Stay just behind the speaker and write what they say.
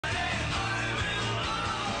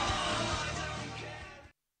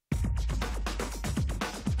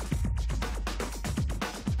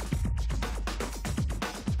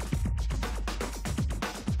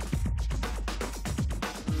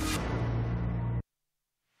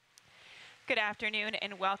Good afternoon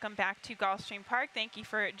and welcome back to Gulfstream Park. Thank you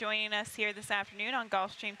for joining us here this afternoon on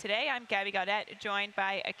Gulfstream Today. I'm Gabby Gaudette, joined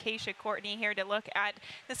by Acacia Courtney here to look at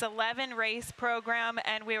this 11 race program.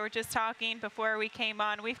 And we were just talking before we came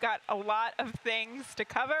on, we've got a lot of things to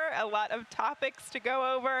cover, a lot of topics to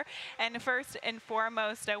go over. And first and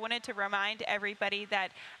foremost, I wanted to remind everybody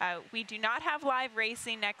that we do not have live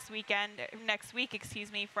racing next week,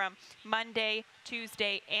 from Monday,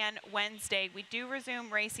 Tuesday, and Wednesday. We do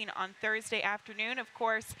resume racing on Thursday afternoon. Of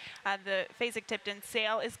course, the Fasig-Tipton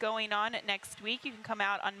sale is going on next week. You can come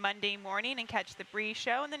out on Monday morning and catch the Bree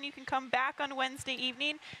show, and then you can come back on Wednesday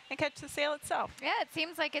evening and catch the sale itself. Yeah, it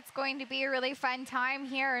seems like it's going to be a really fun time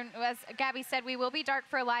here. And as Gabby said, we will be dark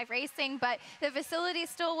for live racing, but the facility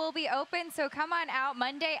still will be open. So come on out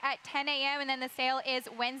Monday at 10 a.m. and then the sale is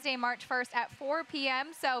Wednesday, March 1st at 4 p.m.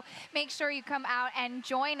 So make sure you come out and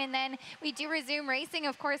join. And then we do resume racing,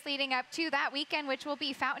 of course, leading up to that weekend, which will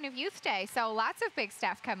be Fountain of Youth Day. So lots of big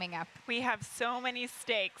stuff coming up. We have so many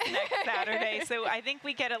stakes next Saturday. So I think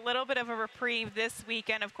we get a little bit of a reprieve this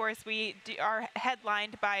weekend. Of course, we are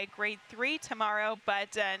headlined by Grade 3 tomorrow,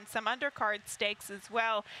 but and some undercard stakes as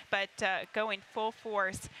well. But going full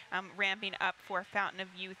force, ramping up for Fountain of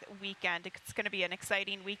Youth weekend. It's going to be an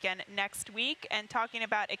exciting weekend next week. And talking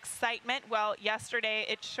about excitement, well, yesterday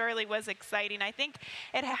it surely was exciting. I think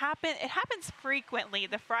it happens frequently.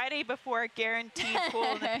 The Friday before guaranteed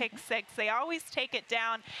pool in the Pick 6, they always take it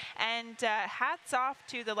down. And hats off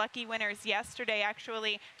to the lucky winners yesterday.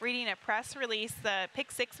 Actually, reading a press release, the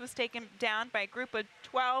Pick 6 was taken down by a group of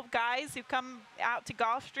 12 guys who come out to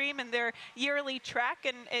Gulfstream in their yearly trek,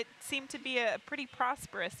 and it seemed to be a pretty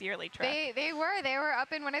prosperous yearly trek. They were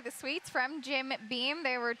up in one of the suites from Jim Beam.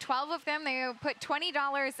 There were 12 of them. They put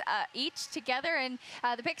 $20 each together, and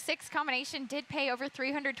the Pick 6 combination did pay over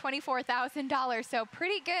 $324,000. So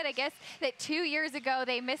pretty good. I guess that 2 years ago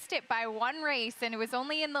they missed it by one race, and it was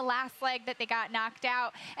only in the last leg that they got knocked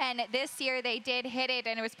out. And this year they did hit it,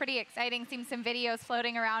 and it was pretty exciting. Seeing some videos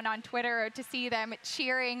floating around on Twitter to see them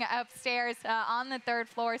cheering upstairs on the third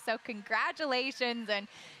floor. So congratulations, and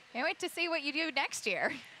can't wait to see what you do next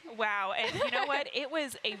year. Wow, and you know what? It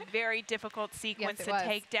was a very difficult sequence to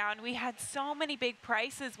take down. We had so many big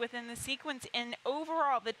prices within the sequence, and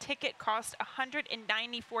overall the ticket cost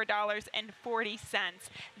 $194.40.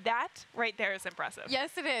 That right there is impressive.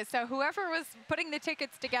 Yes, it is. So whoever was putting the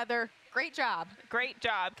tickets together, great job. Great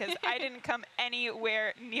job, because I didn't come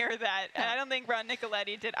anywhere near that, and I don't think Ron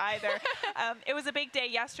Nicoletti did either. It was a big day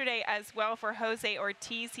yesterday as well for Jose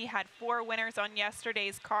Ortiz. He had 4 winners on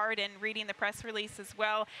yesterday's card, and reading the press release as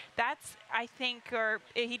well, that's, I think, or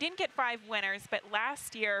he didn't get 5 winners, but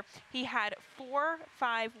last year he had 4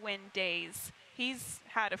 5-win days. He's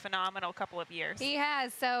had a phenomenal couple of years. He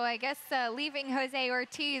has. So I guess leaving Jose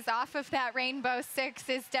Ortiz off of that Rainbow Six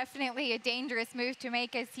is definitely a dangerous move to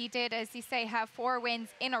make, as he did, as you say, have 4 wins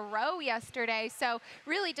in a row yesterday. So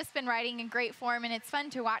really just been riding in great form, and it's fun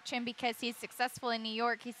to watch him because he's successful in New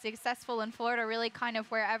York. He's successful in Florida, really kind of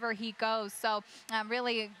wherever he goes. So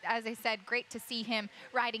really, as I said, great to see him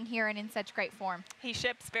riding here and in such great form. He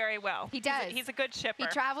ships very well. He does. He's a good shipper. He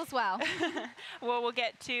travels well. Well, we'll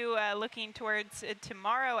get to looking towards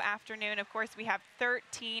tomorrow afternoon. Of course, we have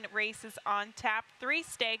 13 races on tap, 3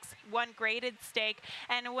 stakes, 1 graded stake.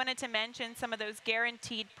 And I wanted to mention some of those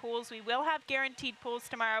guaranteed pools. We will have guaranteed pools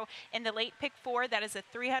tomorrow in the late pick 4. That is a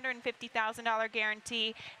 $350,000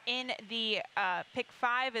 guarantee. In the pick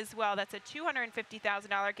 5 as well, that's a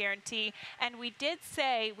 $250,000 guarantee. And we did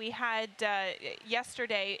say, we had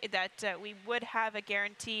yesterday that we would have a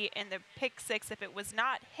guarantee in the pick 6 if it was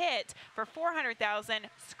not hit for $400,000.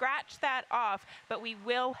 Scratch that off, but we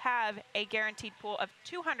will have a guaranteed pool of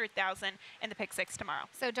 $200,000 in the pick 6 tomorrow.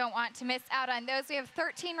 So don't want to miss out on those. We have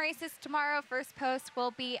 13 races tomorrow. First post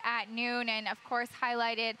will be at noon, and of course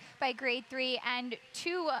highlighted by Grade 3 and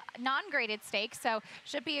 2 non-graded stakes. So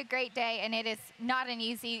should be a great day, and it is not an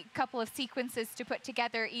easy couple of sequences to put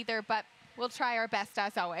together either, but we'll try our best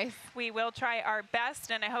as always. We will try our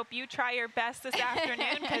best, and I hope you try your best this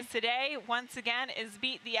afternoon, because today, once again, is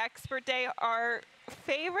Beat the Expert Day, our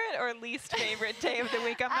favorite or least favorite day of the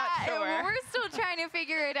week? I'm not sure. We're still trying to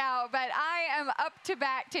figure it out, but I am up to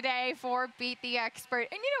bat today for Beat the Expert.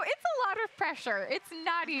 And, you know, it's a lot of pressure. It's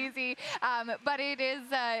not easy, but it is.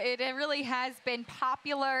 It really has been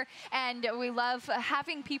popular, and we love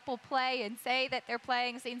having people play and say that they're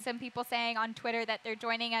playing. I've seen some people saying on Twitter that they're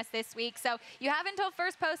joining us this week. So you have until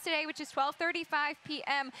first post today, which is 12:35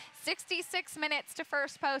 p.m., 66 minutes to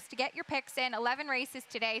first post to get your picks in. 11 races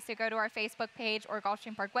today, so go to our Facebook page or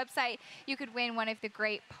Gulfstream Park website. You could win one of the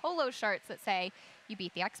great polo shirts that say, "You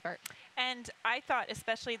beat the expert." And I thought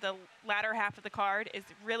especially the latter half of the card is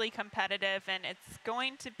really competitive, and it's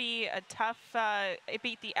going to be a tough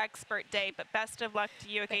beat the expert day, but best of luck to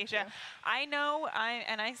you, Acacia. I know,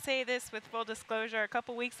 and I say this with full disclosure, a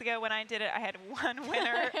couple weeks ago when I did it, I had one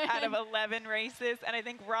winner out of 11 races, and I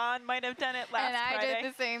think Ron might have done it last Friday. And I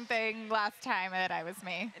did the same thing last time that I was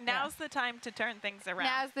me. Now's the time to turn things around.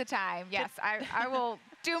 Now's the time, yes. I will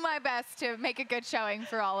do my best to make a good showing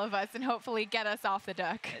for all of us and hopefully get us off the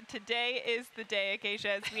duck. Today is the day,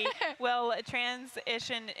 Acacia, as we will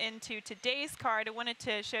transition into today's card. I wanted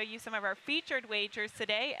to show you some of our featured wagers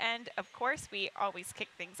today, and of course we always kick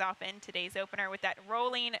things off in today's opener with that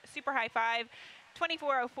rolling super high five.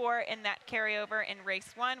 24.04 in that carryover in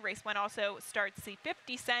race 1. Race 1 also starts the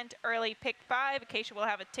 50-cent early pick 5. Acacia will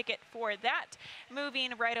have a ticket for that.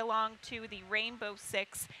 Moving right along to the Rainbow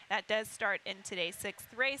 6. That does start in today's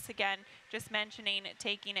 6th race. Again, just mentioning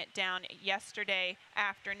taking it down yesterday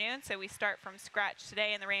afternoon. So we start from scratch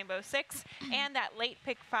today in the Rainbow 6. And that late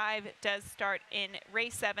pick 5 does start in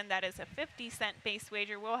race 7. That is a 50-cent base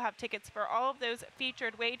wager. We'll have tickets for all of those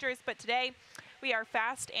featured wagers. But today, we are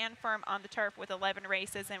fast and firm on the turf with 11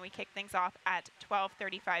 races, and we kick things off at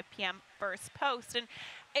 12:35 p.m. first post. And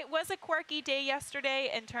it was a quirky day yesterday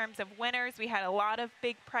in terms of winners. We had a lot of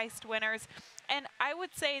big priced winners. And I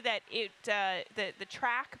would say that the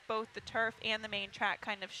track, both the turf and the main track,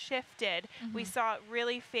 kind of shifted. We saw it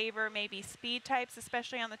really favor maybe speed types,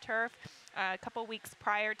 especially on the turf, a couple weeks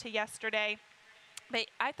prior to yesterday. But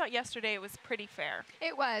I thought yesterday it was pretty fair.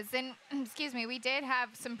 It was, and excuse me, we did have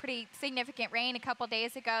some pretty significant rain a couple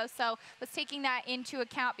days ago, so was taking that into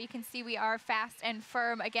account, but you can see we are fast and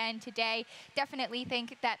firm again today. Definitely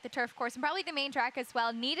think that the turf course, and probably the main track as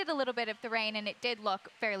well, needed a little bit of the rain, and it did look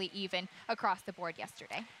fairly even across the board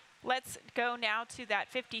yesterday. Let's go now to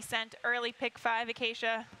that 50-cent early pick 5,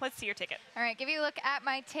 Acacia. Let's see your ticket. All right, give you a look at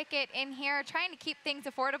my ticket in here. Trying to keep things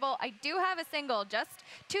affordable. I do have a single, just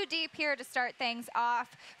 2 deep here to start things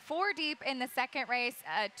off. 4 deep in the second race,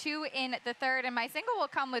 2 in the third, and my single will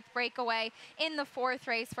come with breakaway in the 4th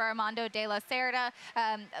race for Armando de la Cerda.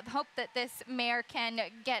 Hope that this mare can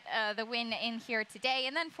get the win in here today,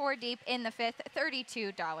 and then 4 deep in the 5th,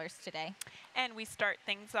 $32 today. And we start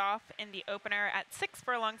things off in the opener at 6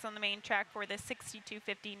 furlongs on the main track for the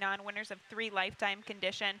 62.50 non-winners of 3 lifetime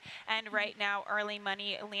condition. And right now, early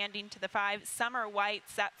money landing to the 5. Summer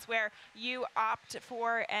Whites, that's where you opt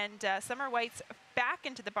for. And Summer Whites back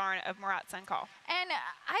into the barn of Murat Sankal. And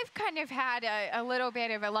I've kind of had a little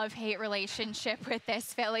bit of a love-hate relationship with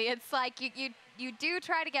this filly. It's like you do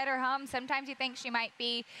try to get her home. Sometimes you think she might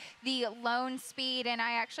be the lone speed, and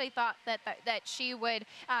I actually thought that she would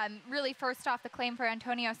really first off the claim for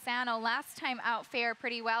Antonio Sano last time out fare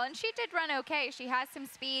pretty well, and she did run okay. She has some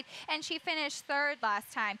speed, and she finished 3rd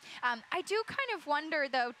last time. I do kind of wonder,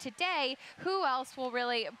 though, today who else will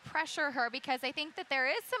really pressure her, because I think that there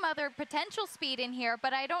is some other potential speed in here,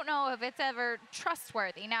 but I don't know if it's ever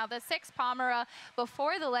trustworthy. Now, the 6 Palmera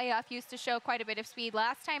before the layoff used to show quite a bit of speed.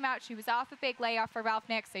 Last time out, she was off a big layoff for Ralph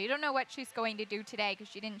Nix, so you don't know what she's going to do today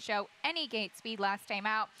because she didn't show any gate speed last time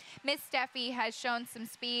out. Miss Steffi has shown some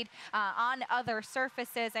speed on other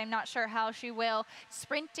surfaces. I'm not sure how she will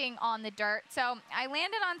sprinting on the dirt. So I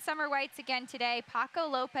landed on Summer Whites again today. Paco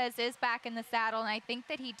Lopez is back in the saddle, and I think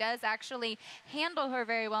that he does actually handle her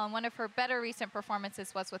very well, and one of her better recent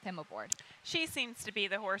performances was with him aboard. She seems to be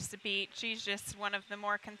the horse to beat. She's just one of the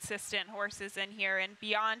more consistent horses in here, and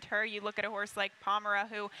beyond her, you look at a horse like Palmera,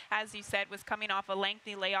 who, as you said, was coming off a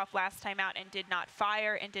lengthy layoff last time out and did not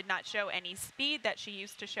fire and did not show any speed that she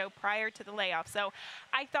used to show prior to the layoff. So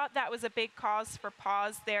I thought that was a big cause for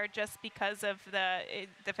pause there, just because of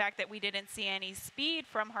the fact that we didn't see any speed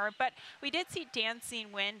from her. But we did see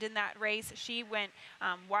Dancing Wind in that race. She went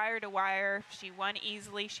wire to wire. She won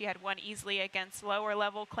easily. She had won easily against lower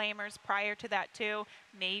level claimers prior to that too.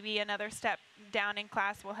 Maybe another step down in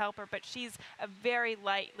class will help her, but she's a very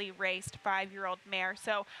lightly raced 5-year-old mare.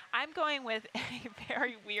 So I'm going with a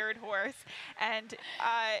very weird horse, and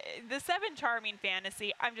the 7 Charming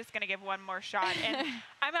Fantasy, I'm just going to give one more shot. And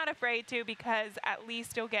I'm not afraid to, because at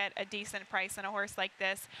least you'll get a decent price on a horse like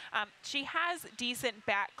this. She has decent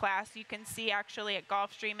back class. You can see actually at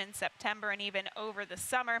Gulfstream in September and even over the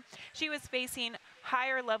summer. She was facing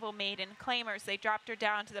higher level maiden claimers. They dropped her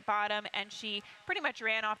down to the bottom, and she pretty much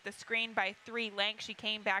ran off the screen by 3 lengths. She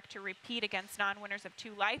came back to repeat against non-winners of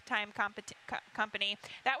 2 lifetime company.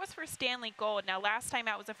 That was for Stanley Gold. Now, last time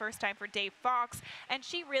out was the first time for Dave Fox, and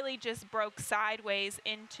she really just broke sideways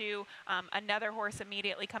into another horse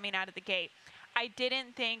immediately coming out of the gate. I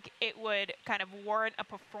didn't think it would kind of warrant a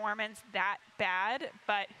performance that bad,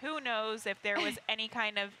 but who knows if there was any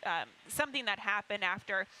kind of something that happened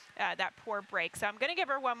after that poor break. So I'm going to give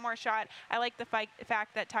her one more shot. I like the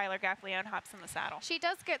fact that Tyler Gaffalione hops in the saddle. She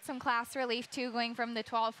does get some class relief, too, going from the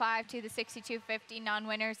 12.5 to the 62.50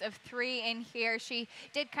 non-winners of 3 in here. She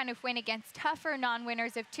did kind of win against tougher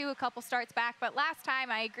non-winners of 2 a couple starts back, but last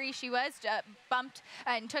time I agree she was bumped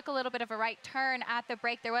and took a little bit of a right turn at the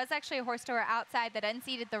break. There was actually a horse to her outside that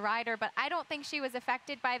unseated the rider, but I don't think she was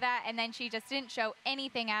affected by that, and then she just didn't show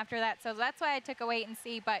anything after that, so that's why I took a wait and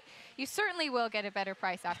see, but you certainly will get a better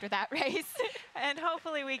price after that race. And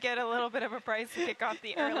hopefully we get a little bit of a price to kick off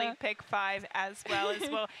the early pick 5 as well, as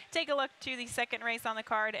we'll take a look to the second race on the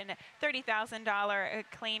card, and a $30,000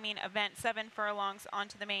 claiming event, 7 furlongs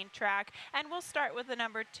onto the main track. And we'll start with the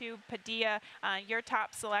number 2, Padilla, your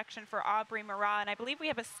top selection for Aubrey Marat, and I believe we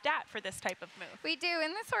have a stat for this type of move. We do,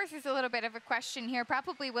 and this horse is a little bit of a question here.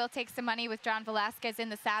 Probably will take some money with John Velasquez in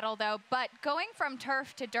the saddle, though, but going from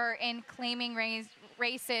turf to dirt in claiming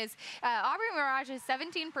races, Aubrey Mirage's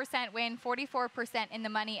 17% win, 44% in the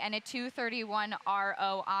money, and a 231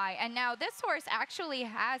 ROI. And now this horse actually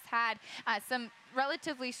has had some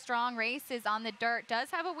relatively strong races on the dirt, does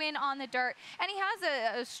have a win on the dirt, and he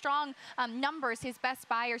has a strong numbers. His best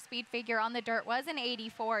Beyer speed figure on the dirt was an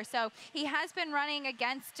 84, so he has been running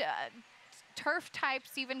against turf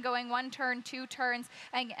types, even going 1 turn, 2 turns,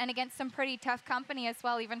 and against some pretty tough company as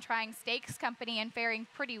well, even trying stakes company and faring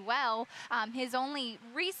pretty well. His only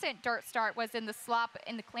recent dirt start was in the slop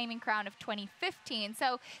in the Claiming Crown of 2015.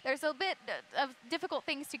 So there's a bit of difficult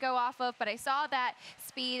things to go off of, but I saw that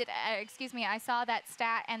speed, I saw that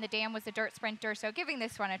stat, and the dam was a dirt sprinter, so giving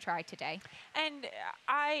this one a try today. And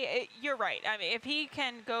you're right. I mean, if he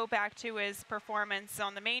can go back to his performance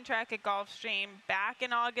on the main track at Gulfstream back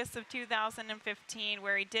in August of 2015,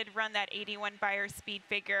 where he did run that 81 Beyer speed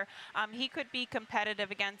figure, he could be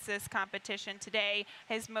competitive against this competition today.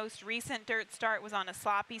 His most recent dirt start was on a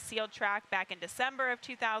sloppy sealed track back in December of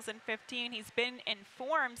 2015. He's been in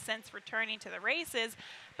form since returning to the races,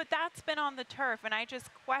 but that's been on the turf, and I just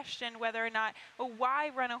question whether or not, why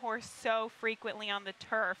run a horse so frequently on the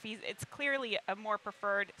turf? It's clearly a more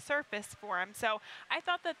preferred surface for him. So I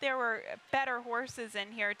thought that there were better horses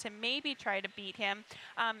in here to maybe try to beat him.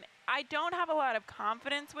 I don't have a lot of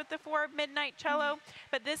confidence with the 4 Midnight Cello,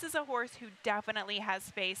 but this is a horse who definitely has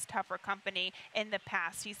faced tougher company in the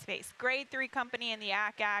past. He's faced grade 3 company in the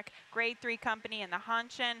ACAC, grade 3 company in the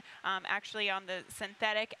Hanshin, actually on the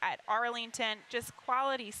synthetic at Arlington, just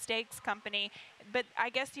quality stakes company. But I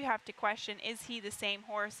guess you have to question, is he the same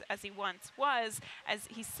horse as he once was, as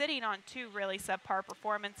he's sitting on 2 really subpar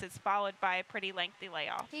performances followed by a pretty lengthy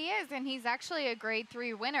layoff? He is, and he's actually a grade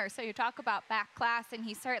 3 winner. So you talk about back class, and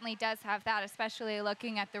he certainly does have that, especially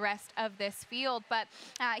looking at the rest of this field. But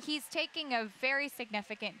he's taking a very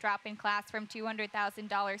significant drop in class from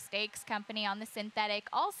 $200,000 stakes company on the synthetic.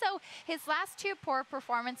 Also, his last 2 poor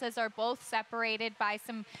performances are both separated by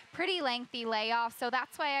some pretty lengthy layoffs. So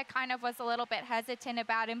that's why I kind of was a little bit hesitant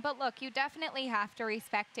about him. But look, you definitely have to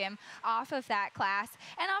respect him off of that class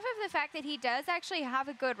and off of the fact that he does actually have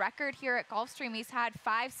a good record here at Gulfstream. He's had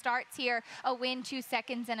 5 starts here, a win, 2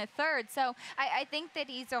 seconds, and a third. So I think that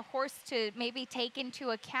he's a horse to maybe take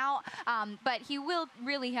into account, but he will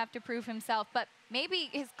really have to prove himself. But maybe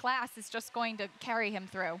his class is just going to carry him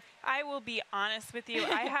through. I will be honest with you.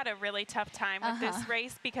 I had a really tough time with this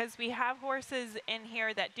race because we have horses in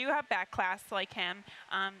here that do have back class like him,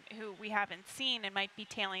 who we haven't seen and might be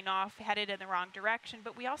tailing off, headed in the wrong direction.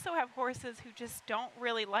 But we also have horses who just don't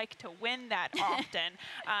really like to win that often.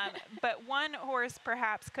 But one horse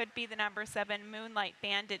perhaps could be the number 7 Moonlight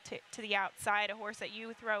Bandit to the outside, a horse that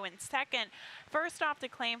you throw in second. First off to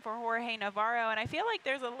claim for Jorge Navarro, and I feel like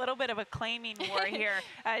there's a little bit of a claiming war here.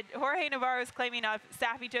 Jorge Navarro is claiming off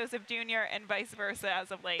Saffie Joseph Jr. and vice versa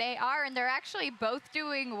as of late. They are, and they're actually both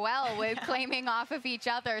doing well with claiming off of each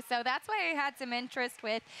other. So that's why I had some interest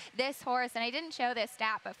with this horse, and I didn't show this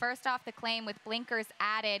stat, but first off the claim with blinkers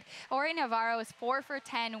added, Jorge Navarro is 4 for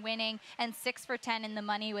 10 winning and 6 for 10 in the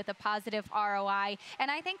money with a positive ROI.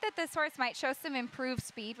 And I think that this horse might show some improved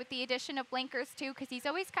speed with the addition of blinkers too, because he's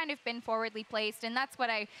always kind of been forwardly placed, and that's what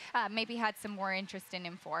I maybe had some more interest in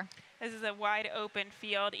him for. This is a wide open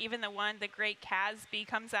field. Even the great Casby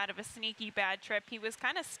comes out of a sneaky bad trip. He was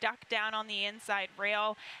kind of stuck down on the inside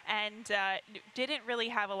rail and didn't really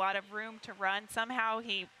have a lot of room to run. Somehow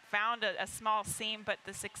he found a small seam, but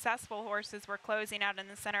the successful horses were closing out in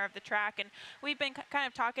the center of the track. And we've been kind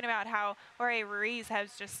of talking about how Jorge Ruiz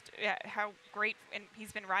has just how great, and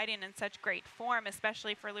he's been riding in such great form,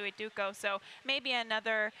 especially for Louis Duco. So maybe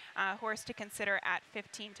another horse to consider at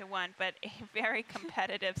 15 to 1, but a very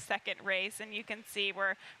competitive second second race, and you can see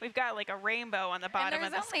we've got like a rainbow on the bottom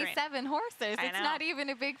of the screen. And there's only 7 horses. It's not even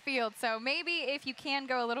a big field. So maybe if you can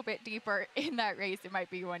go a little bit deeper in that race, it might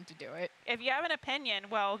be one to do it. If you have an opinion,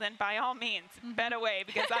 well, then by all means, bet away,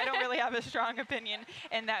 because I don't really have a strong opinion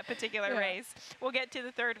in that particular race. We'll get to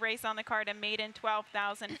the third race on the card, a maiden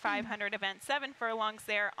 12,500 event, 7 furlongs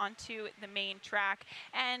there onto the main track.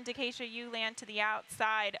 And Acacia, you land to the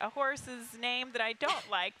outside. A horse's name that I don't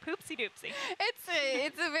like, Poopsie Doopsie.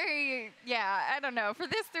 It's a very, I don't know, for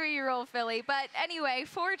this 3-year-old filly. But anyway,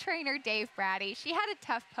 for trainer Dave Brady, she had a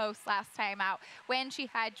tough post last time out when she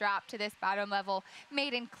had dropped to this bottom level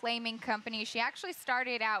maiden claiming company. She actually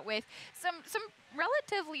started out with some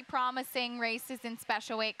relatively promising races in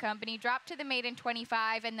special weight company, dropped to the maiden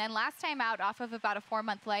 25, and then last time out off of about a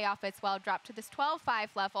 4-month layoff as well, dropped to this 12-5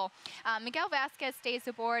 level. Miguel Vasquez stays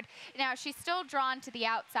aboard. Now she's still drawn to the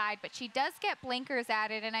outside, but she does get blinkers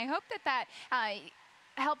added, and I hope that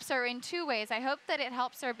helps her in 2 ways. I hope that it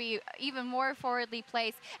helps her be even more forwardly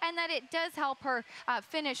placed, and that it does help her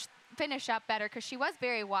finish up better, because she was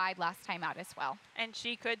very wide last time out as well. And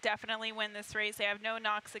she could definitely win this race. They have no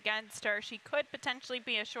knocks against her. She could potentially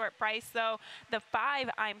be a short price, though. The 5,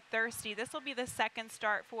 I'm Thirsty. This will be the second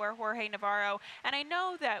start for Jorge Navarro. And I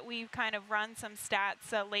know that we've kind of run some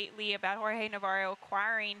stats lately about Jorge Navarro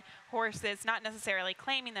acquiring horses, not necessarily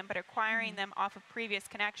claiming them, but acquiring them off of previous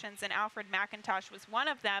connections. And Alfred McIntosh was one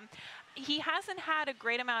of them. He hasn't had a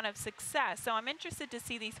great amount of success, so I'm interested to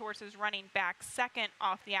see these horses running back second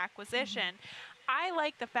off the acquisition. I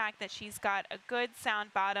like the fact that she's got a good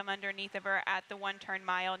sound bottom underneath of her at the 1-turn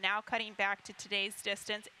mile, now cutting back to today's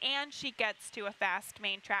distance, and she gets to a fast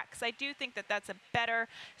main track, because I do think that that's a better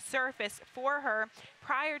surface for her.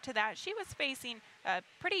 Prior to that, she was facing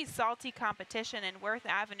pretty salty competition in Worth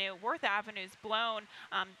Avenue. Worth Avenue's blown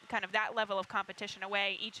kind of that level of competition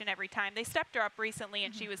away each and every time. They stepped her up recently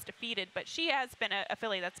and she was defeated, but she has been a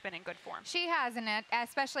filly that's been in good form. She has, and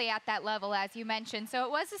especially at that level, as you mentioned. So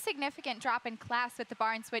it was a significant drop in class with the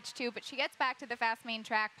barn switch too, but she gets back to the fast main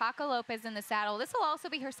track. Paco Lopez in the saddle. This will also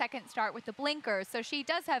be her second start with the blinkers, so she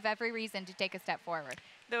does have every reason to take a step forward.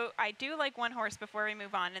 Though I do like one horse before we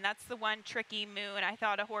move on, and that's the one Tricky Moon. I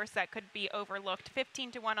thought a horse that could be overlooked.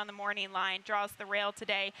 15-1 on the morning line, draws the rail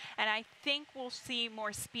today, and I think we'll see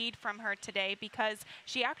more speed from her today, because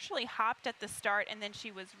she actually hopped at the start, and then she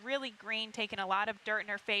was really green, taking a lot of dirt in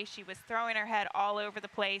her face. She was throwing her head all over the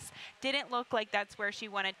place. Didn't look like that's where she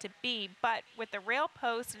wanted to be, but with the rail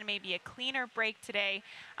post and maybe a cleaner break today,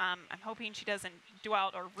 I'm hoping she doesn't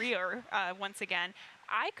dwell or rear once again.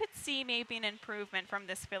 I could see maybe an improvement from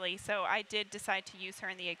this filly, so I did decide to use her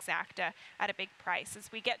in the exacta at a big price.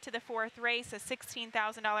 As we get to the 4th race, a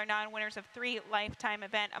 $16,000 non-winners of 3 lifetime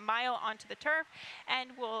event, a mile onto the turf, and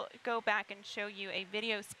we'll go back and show you a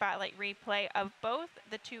video spotlight replay of both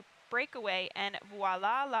the 2 Breakaway and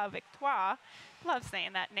Voila la Victoire. Love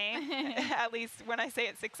saying that name, at least when I say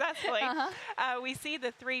it successfully. We see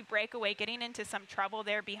the 3 Breakaway getting into some trouble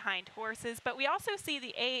there behind horses, but we also see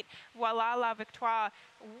the 8 Voila la Victoire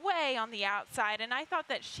way on the outside, and I thought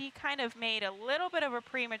that she kind of made a little bit of a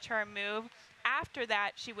premature move. After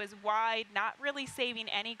that, she was wide, not really saving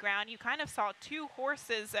any ground. You kind of saw 2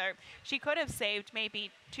 horses. She could have saved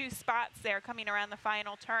maybe 2 spots there coming around the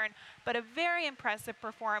final turn, but a very impressive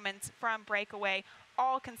performance from Breakaway,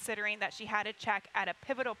 all considering that she had a check at a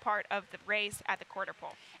pivotal part of the race at the quarter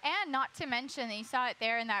pole. And not to mention, you saw it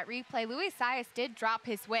there in that replay, Luis Saez did drop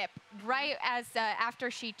his whip right as after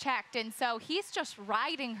she checked, and so he's just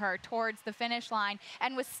riding her towards the finish line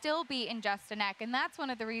and was still beaten just a neck, and that's one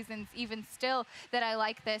of the reasons even still that I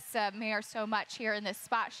like this mare so much here in this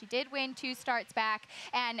spot. She did win 2 starts back,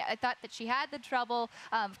 and I thought that she had the trouble,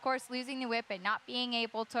 of course, losing the whip and not being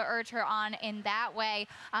able to urge her on in that way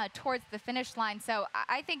towards the finish line. So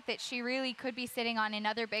I think that she really could be sitting on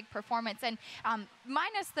another big performance, and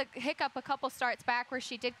minus the hiccup a couple starts back where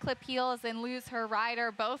she did clip heels and lose her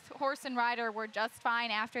rider. Both horse and rider were just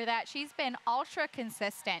fine after that. She's been ultra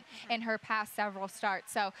consistent in her past several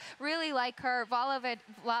starts. So really like her.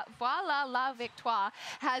 Voila la Victoire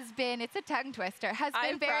has been, it's a tongue twister, has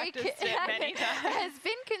been very has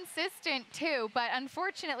been consistent too, but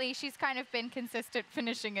unfortunately she's kind of been consistent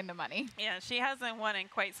finishing in the money. Yeah, she hasn't won in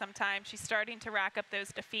quite some time. She's starting to rack up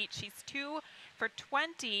those defeats. She's 2 for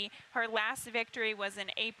 20. Her last victory was in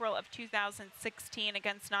April of 2016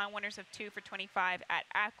 against non-winners of 2 for 25 at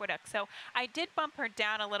Aqueduct. So I did bump her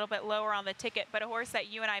down a little bit lower on the ticket, but a horse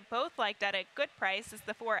that you and I both liked at a good price is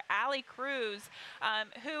the 4 Ali Cruz,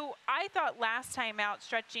 who I thought last time out,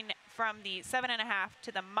 stretching from the 7.5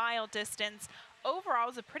 to the mile distance, overall, it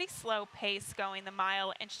was a pretty slow pace going the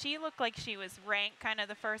mile, and she looked like she was ranked kind of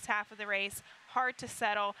the first half of the race. Hard to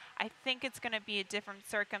settle. I think it's going to be a different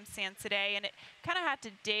circumstance today, and it kind of had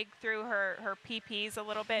to dig through her PPs a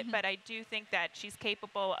little bit, but I do think that she's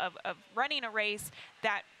capable of running a race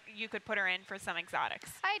that you could put her in for some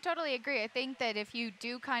exotics. I totally agree. I think that if you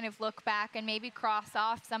do kind of look back and maybe cross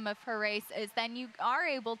off some of her races, then you are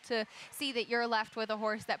able to see that you're left with a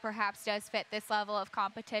horse that perhaps does fit this level of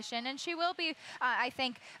competition. And she will be, I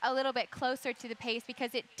think, a little bit closer to the pace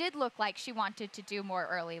because it did look like she wanted to do more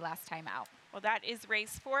early last time out. Well, that is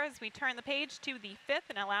race 4 as we turn the page to the 5th,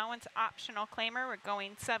 an allowance optional claimer. We're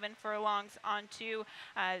going 7 furlongs onto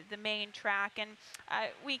the main track, and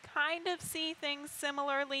we kind of see things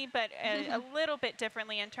similarly, but a little bit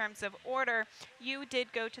differently in terms of order. You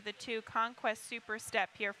did go to the 2 Conquest Super Step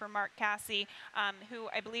here for Mark Casse, who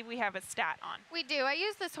I believe we have a stat on. We do. I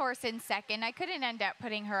used this horse in second. I couldn't end up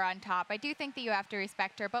putting her on top. I do think that you have to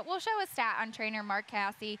respect her, but we'll show a stat on trainer Mark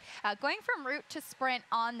Casse. Going from route to sprint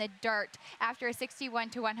on the dirt after a 61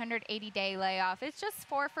 to 180 day layoff. It's just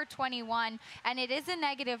 4 for 21, and it is a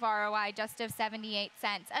negative ROI just of 78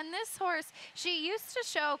 cents. And this horse, she used to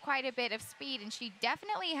show quite a bit of speed, and she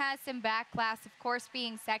definitely has some back class, of course,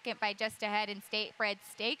 being second by just ahead in state bred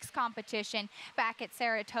stakes competition back at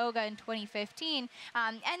Saratoga in 2015.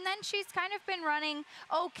 And then she's kind of been running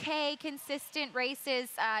okay, consistent races.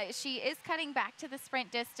 She is cutting back to the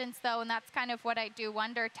sprint distance, though, and that's kind of what I do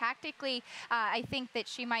wonder. Tactically, I think that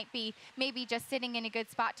she might be maybe just sitting in a good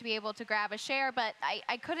spot to be able to grab a share, but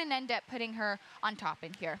I couldn't end up putting her on top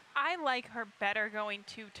in here. I like her better going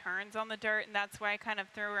 2 turns on the dirt, and that's why I kind of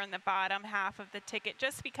threw her in the bottom half of the ticket,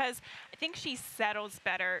 just because I think she settles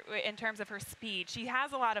better in terms of her speed. She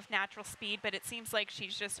has a lot of natural speed, but it seems like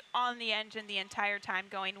she's just on the engine the entire time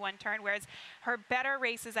going 1 turn, whereas her better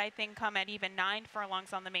races, I think, come at even 9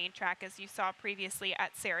 furlongs on the main track, as you saw previously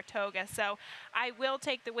at Saratoga. So I will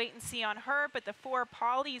take the wait and see on her, but the 4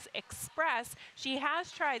 Polly's Express, she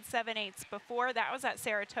has tried 7/8 before. That was at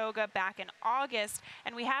Saratoga back in August,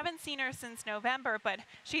 and we haven't seen her since November, but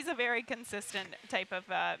she's a very consistent type of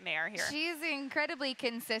mare here. She's incredibly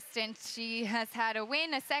consistent. She has had a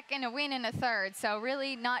win, a second, a win, and a third, so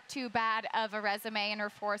really not too bad of a resume in her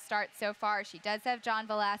 4 starts so far. She does have John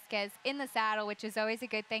Velasquez in the saddle, which is always a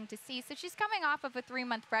good thing to see. So she's coming off of a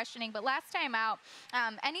 3-month freshening, but last time out,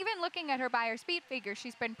 and even looking at her by her speed figure,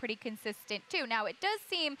 she's been pretty consistent too. Now, it does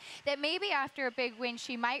seem that maybe after a big win,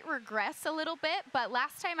 she might regress a little bit, but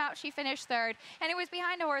last time out, she finished 3rd, and it was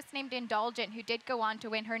behind a horse named Indulgent, who did go on to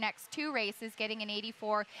win her next 2 races, getting an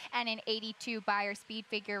 84 and an 82 by her speed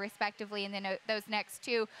figure, respectively, and then those next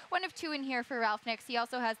 2. 1 of 2 in here for Ralph Nix. He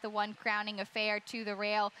also has the 1 Crowning Affair to the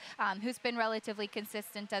rail, who's been relatively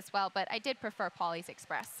consistent as well, but I did prefer Polly's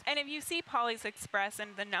Express. And if you see Polly's Express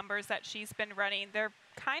and the numbers that she's been running, they're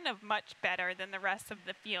kind of much better than the rest of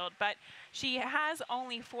the field, but she has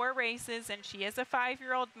only 4 races, and she is a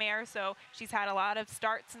 5-year-old mare, so she's had a lot of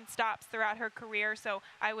starts and stops throughout her career, so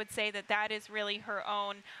I would say that that is really her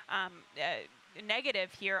own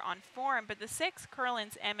negative here on form. But the 6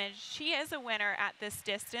 Curlin's Image, she is a winner at this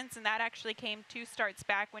distance, and that actually came 2 starts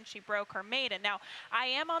back when she broke her maiden. Now, I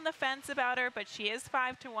am on the fence about her, but she is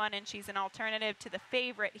 5-1, and she's an alternative to the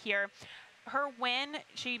favorite here. Her win,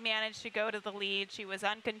 she managed to go to the lead. She was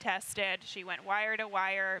uncontested. She went wire to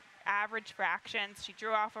wire, average fractions. She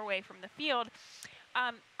drew off her way from the field.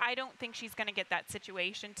 I don't think she's going to get that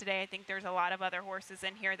situation today. I think there's a lot of other horses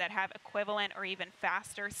in here that have equivalent or even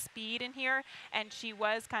faster speed in here, and she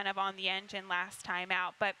was kind of on the engine last time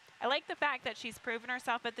out. But I like the fact that she's proven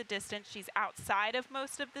herself at the distance. She's outside of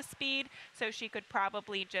most of the speed, so she could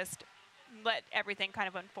probably just let everything kind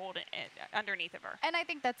of unfold underneath of her. And I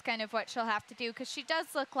think that's kind of what she'll have to do, because she does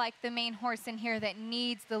look like the main horse in here that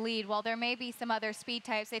needs the lead. While there may be some other speed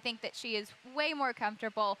types, I think that she is way more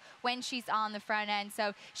comfortable when she's on the front end.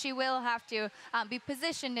 So she will have to be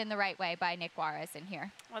positioned in the right way by Nick Juarez in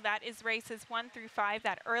here. Well, that is races 1 through 5.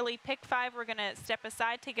 That early pick 5, we're going to step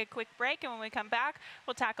aside, take a quick break, and when we come back,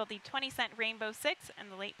 we'll tackle the 20-cent Rainbow 6 and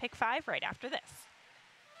the late pick 5 right after this.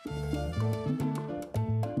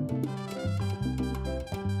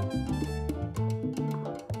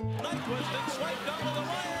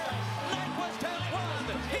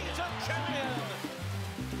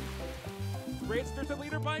 Raidster's the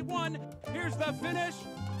leader by 1. Here's the finish.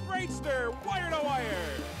 Raidster, wire to wire.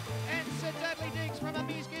 And Sir Dudley Diggs from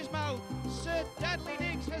Amuse Gizmo. Sir Dudley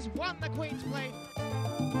Diggs has won the Queen's Plate.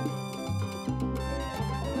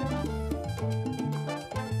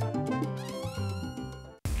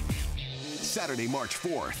 Saturday, March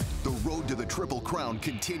 4th, the road to the Triple Crown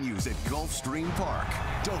continues at Gulfstream Park.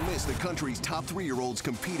 Don't miss the country's top 3-year-olds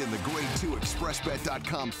compete in the Grade 2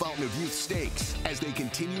 ExpressBet.com Fountain of Youth Stakes as they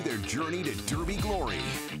continue their journey to Derby glory.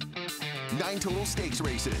 9 total stakes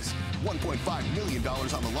races, $1.5 million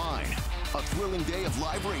on the line. A thrilling day of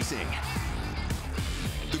live racing.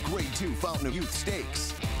 The Grade 2 Fountain of Youth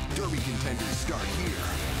Stakes. Derby contenders start here.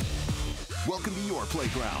 Welcome to your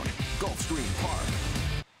playground, Gulfstream Park.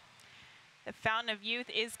 The Fountain of Youth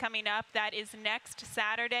is coming up. That is next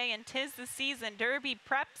Saturday, and 'tis the season, Derby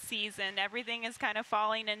prep season. Everything is kind of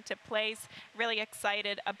falling into place. Really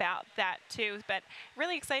excited about that too, but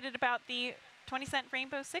really excited about the 20-cent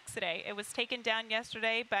Rainbow Six today. It was taken down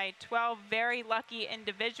yesterday by 12 very lucky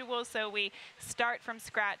individuals, so we start from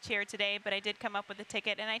scratch here today, but I did come up with a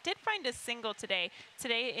ticket, and I did find a single today.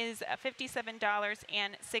 Today is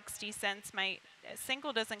 $57.60. My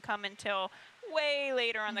single doesn't come until way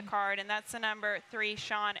later on the card, and that's the number 3,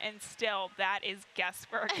 Sean, and still that is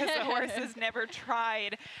guesswork because the horse has never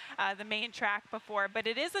tried the main track before, but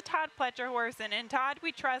it is a Todd Pletcher horse, and in Todd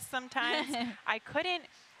we trust sometimes.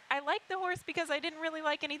 I like the horse because I didn't really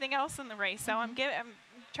like anything else in the race, so I'm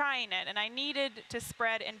trying it, and I needed to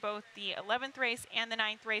spread in both the 11th race and the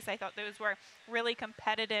 9th race. I thought those were really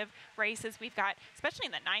competitive races. We've got, especially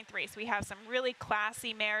in the 9th race, we have some really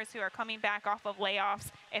classy mares who are coming back off of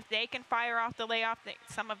layoffs. If they can fire off the layoff,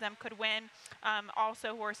 some of them could win.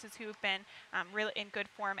 Also horses who've been really in good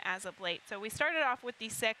form as of late. So we started off with the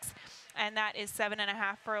 6, and that is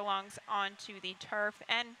 7.5 furlongs onto the turf.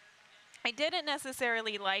 And I didn't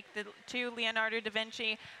necessarily like the 2 Leonardo da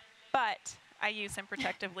Vinci, but I use him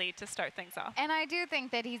protectively to start things off. And I do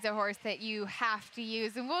think that he's a horse that you have to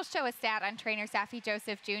use. And we'll show a stat on trainer Saffie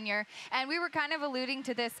Joseph Jr. And we were kind of alluding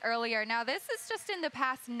to this earlier. Now, this is just in the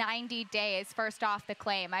past 90 days, first off the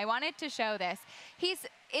claim. I wanted to show this.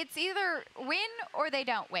 It's either win or they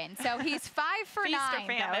don't win. So he's 5 for 9. Feast or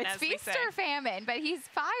famine, It's feast or famine, but he's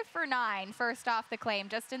 5 for 9 first off the claim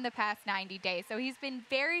just in the past 90 days. So he's been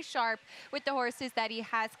very sharp with the horses that he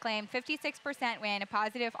has claimed. 56% win, a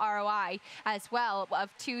positive ROI as well of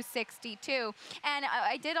 262. And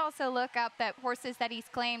I did also look up that horses that he's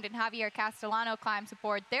claimed and Javier Castellano climbs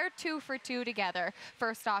aboard. They're 2 for 2 together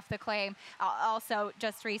first off the claim, also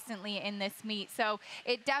just recently in this meet. So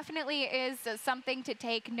it definitely is something to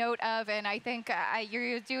take note of, and I think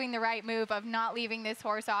you're doing the right move of not leaving this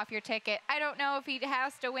horse off your ticket. I don't know if he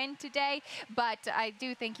has to win today, but I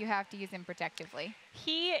do think you have to use him protectively.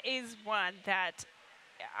 He is one that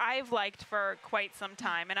I've liked for quite some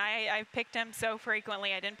time, and I picked him so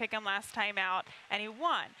frequently. I didn't pick him last time out, and he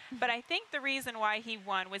won. But I think the reason why he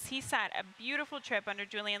won was he sat a beautiful trip under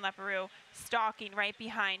Julien Leparoux, stalking right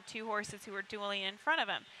behind 2 horses who were dueling in front of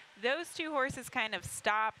him. Those 2 horses kind of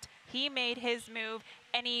stopped. He made his move,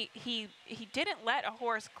 and he didn't let a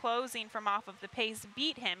horse closing from off of the pace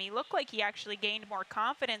beat him. He looked like he actually gained more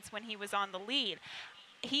confidence when he was on the lead.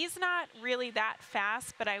 He's not really that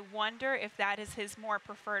fast, but I wonder if that is his more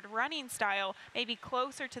preferred running style, maybe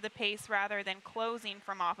closer to the pace rather than closing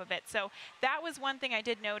from off of it. So that was one thing I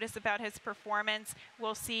did notice about his performance.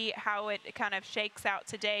 We'll see how it kind of shakes out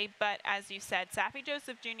today. But as you said, Saffie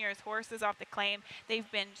Joseph Jr.'s horses off the claim,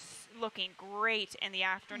 they've been looking great in the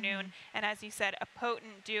afternoon. And as you said, a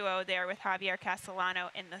potent duo there with Javier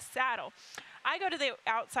Castellano in the saddle. I go to the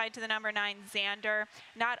outside to the number 9, Xander.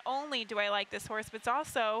 Not only do I like this horse, but it's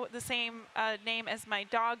also the same name as my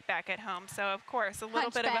dog back at home. So, of course, a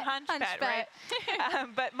little bit of a hunch bet, right?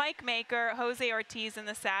 But Mike Maker, Jose Ortiz in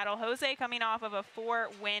the saddle. Jose coming off of a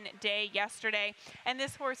 4-win day yesterday. And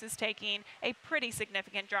this horse is taking a pretty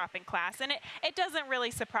significant drop in class. And it doesn't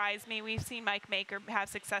really surprise me. We've seen Mike Maker have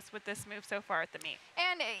success with this move so far at the meet.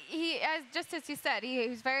 And he, just as you said,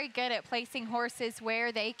 he's very good at placing horses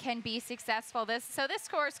where they can be successful. This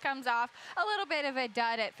horse comes off a little bit of a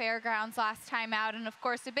dud at Fairgrounds last time out, and of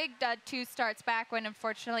course a big dud 2 starts back when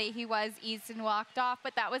unfortunately he was eased and walked off,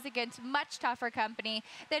 but that was against much tougher company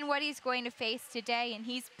than what he's going to face today. And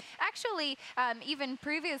he's actually even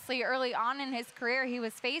previously early on in his career he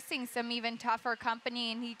was facing some even tougher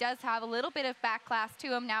company, and he does have a little bit of back class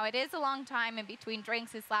to him. Now it is a long time in between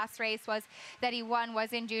drinks. His last race that he won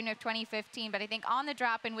was in June of 2015, but I think on the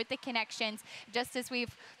drop and with the connections, just as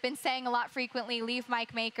we've been saying a lot for frequently leave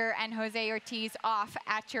Mike Maker and Jose Ortiz off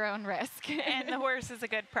at your own risk. And the horse is a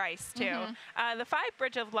good price, too. The 5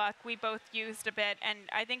 Bridge of Luck we both used a bit, and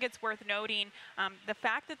I think it's worth noting the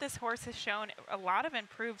fact that this horse has shown a lot of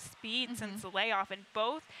improved speed since the layoff, and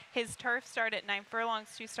both his turf start at 9 furlongs,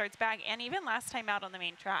 2 starts back, and even last time out on the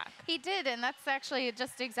main track. He did, and that's actually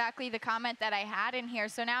just exactly the comment that I had in here.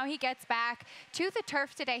 So now he gets back to the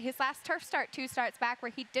turf today. His last turf start, 2 starts back,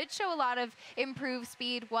 where he did show a lot of improved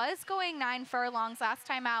speed, was going 9 furlongs. Last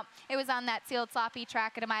time out, it was on that sealed sloppy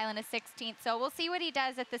track at 1 1/16 miles. So we'll see what he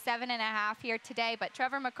does at the 7.5 here today. But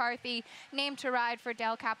Trevor McCarthy named to ride for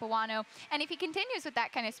Del Capuano. And if he continues with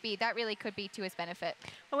that kind of speed, that really could be to his benefit.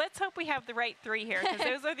 Well, let's hope we have the right 3 here, because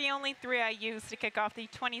those are the only 3 I used to kick off the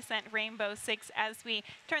 20-cent Rainbow 6 as we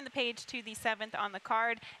turn the page to the 7th on the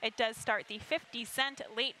card. It does start the 50-cent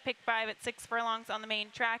late pick 5 at 6 furlongs on the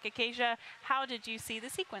main track. Acacia, how did you see the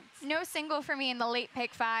sequence? No single for me in the late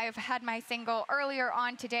pick 5. Had my single earlier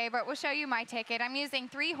on today, but we'll show you my ticket. I'm using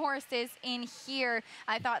 3 horses in here.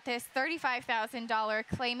 I thought this $35,000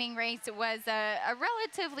 claiming race was a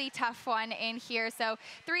relatively tough one in here. So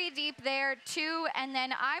 3 deep there, 2, and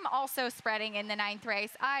then I'm also spreading in the 9th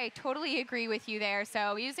race. I totally agree with you there.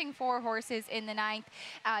 So using 4 horses in the 9th,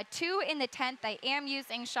 2 in the 10th. I am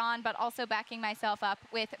using Sean, but also backing myself up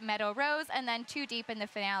with Meadow Rose, and then 2 deep in the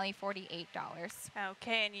finale, $48.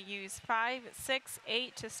 Okay, and you use 5, 6,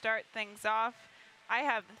 8 to start things off. I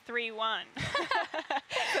have 3-1.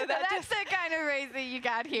 So that's the kind of race that you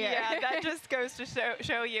got here. Yeah, that just goes to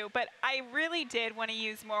show you. But I really did want to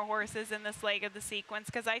use more horses in this leg of the sequence,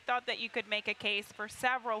 because I thought that you could make a case for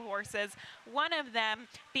several horses, one of them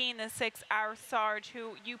being the 6 Our Sarge,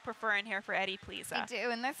 who you prefer in here for Eddie Pliza. I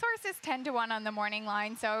do, and this horse is 10-1 on the morning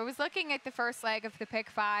line. So I was looking at the first leg of the pick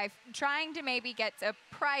 5, trying to maybe get a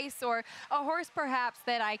price or a horse perhaps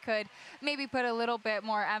that I could maybe put a little bit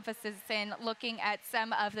more emphasis in, looking at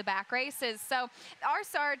some of the back races. So Our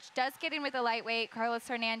Sarge does get in with a lightweight, Carlos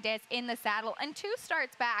Hernandez in the saddle, and 2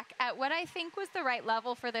 starts back at what I think was the right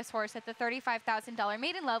level for this horse at the $35,000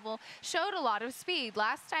 maiden level. Showed a lot of speed.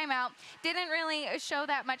 Last time out, didn't really show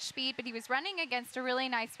that much speed, but he was running against a really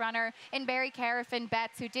nice runner in Barry Carafin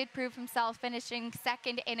Betts, who did prove himself, finishing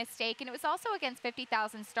 2nd in a stake, and it was also against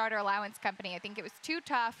 50,000 starter allowance company. I think it was too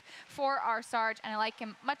tough for Our Sarge, and I like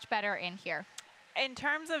him much better in here. In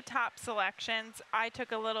terms of top selections, I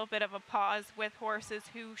took a little bit of a pause with horses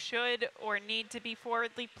who should or need to be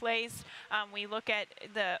forwardly placed. We look at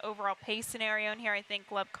the overall pace scenario in here. I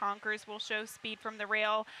think Love Conquers will show speed from the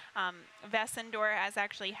rail. Vessendor has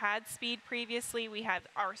actually had speed previously. We have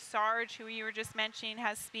Our Sarge, who you were just mentioning,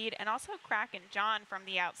 has speed, and also Kraken John from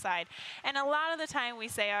the outside. And a lot of the time we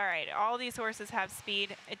say, all right, all these horses have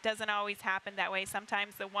speed. It doesn't always happen that way.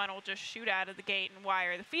 Sometimes the one will just shoot out of the gate and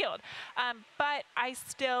wire the field. But I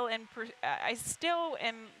still am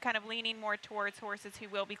kind of leaning more towards horses who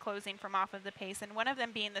will be closing from off of the pace, and one of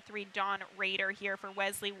them being the 3 Dawn Raider here for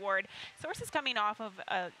Wesley Ward. This horse is coming off of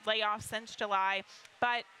a layoff since July,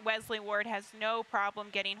 but Wesley Ward has no problem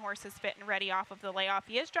getting horses fit and ready off of the layoff.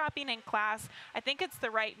 He is dropping in class. I think it's the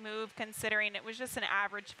right move, considering it was just an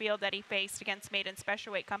average field that he faced against Maiden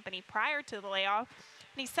Special Weight Company prior to the layoff.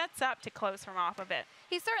 And he sets up to close from off of it.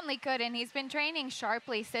 He certainly could, and he's been training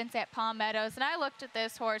sharply since at Palm Meadows. And I looked at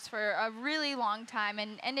this horse for a really long time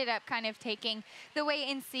and ended up kind of taking the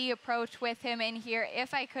wait-and-see approach with him in here.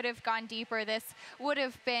 If I could have gone deeper, this would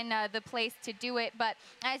have been the place to do it. But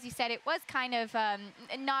as you said, it was kind of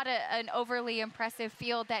not an overly impressive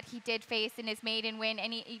field that he did face in his maiden win,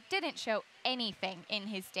 and he didn't show anything in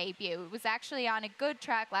his debut. It was actually on a good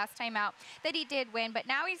track last time out that he did win, but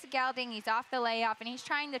now he's gelding, he's off the layoff, and he's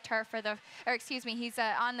trying the turf for the, or excuse me, he's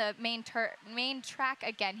on the main track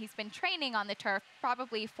again. He's been training on the turf,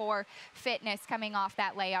 probably for fitness coming off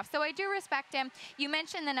that layoff. So I do respect him. You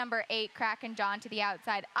mentioned the number 8, Kraken John, to the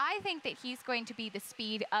outside. I think that he's going to be the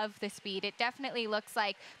speed of the speed. It definitely looks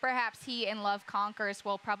like perhaps he and Love Conquers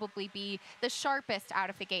will probably be the sharpest out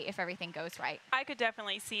of the gate if everything goes right. I could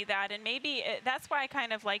definitely see that, and maybe that's why I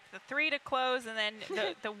kind of like the 3 to close, and then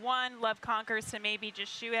the 1, Love Conquers, to maybe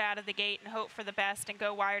just shoot out of the gate and hope for the best and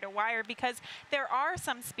go wire to wire, because there are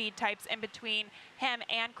some speed types in between him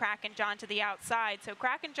and Kraken John to the outside. So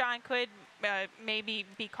Kraken John could maybe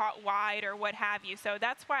be caught wide or what have you. So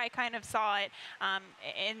that's why I kind of saw it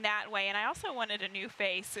in that way. And I also wanted a new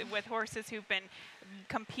face with horses who've been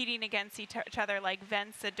competing against each other, like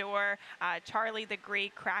Vencedor, Charlie the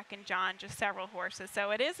Greek, Kraken John, just several horses.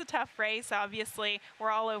 So it is a tough race. Obviously,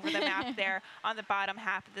 we're all over the map there on the bottom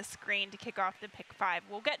half of the screen to kick off the pick 5.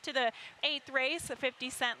 We'll get to the 8th race, a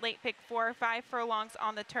 50-cent late pick 4, 5 furlongs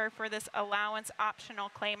on the turf for this allowance optional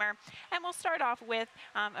claimer. And we'll start off with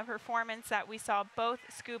a performance that we saw both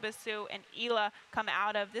Scuba Sue and Ela come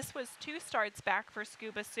out of. This was 2 starts back for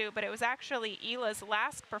Scuba Sue, but it was actually Ela's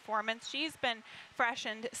last performance. She's been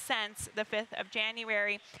freshened since the 5th of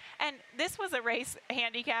January. And this was a race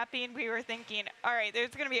handicapping. We were thinking, all right,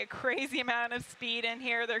 there's going to be a crazy amount of speed in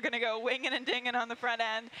here. They're going to go winging and dinging on the front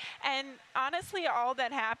end. And honestly, all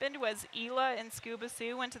that happened was Ela and Scuba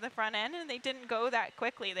Sue went to the front end, and they didn't go that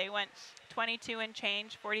quickly. They went 22 and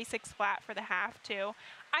change, 46 flat for the half too.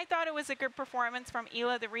 I thought it was a good performance from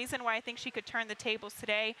Ela. The reason why I think she could turn the tables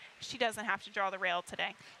today, she doesn't have to draw the rail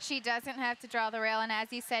today. She doesn't have to draw the rail, and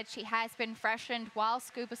as you said, she has been freshened, while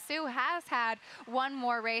Scuba Sue has had one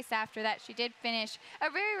more race after that. She did finish a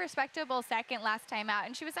very respectable second last time out,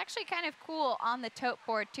 and she was actually kind of cool on the tote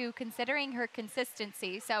board too, considering her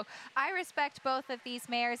consistency. So I respect both of these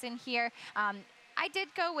mares in here. I did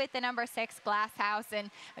go with the number 6 Glass House,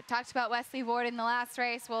 and I talked about Wesley Ward in the last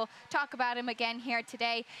race. We'll talk about him again here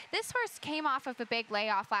today. This horse came off of a big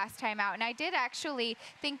layoff last time out, and I did actually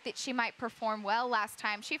think that she might perform well last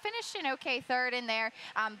time. She finished an okay 3rd in there,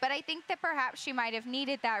 but I think that perhaps she might have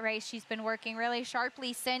needed that race. She's been working really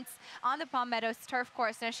sharply since on the Palm Meadows turf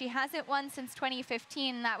course. Now, she hasn't won since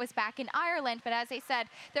 2015, and that was back in Ireland, but as I said,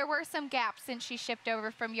 there were some gaps since she shipped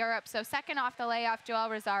over from Europe. So second off the layoff, Joel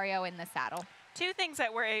Rosario in the saddle. 2 things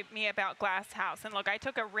that worry me about Glass House, and look, I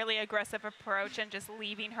took a really aggressive approach and just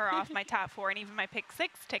leaving her off my top 4 and even my pick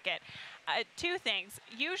 6 ticket. 2 things.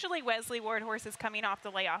 Usually Wesley Ward horses coming off the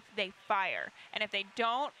layoff, they fire. And if they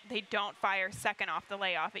don't fire second off the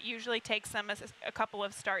layoff. It usually takes them a couple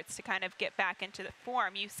of starts to kind of get back into the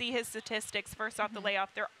form. You see his statistics first off the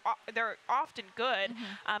layoff. They're often good,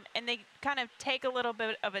 and they kind of take a little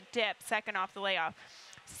bit of a dip second off the layoff.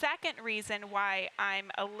 Second reason why I'm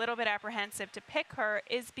a little bit apprehensive to pick her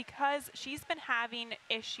is because she's been having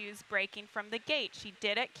issues breaking from the gate. She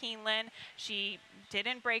did at Keeneland. She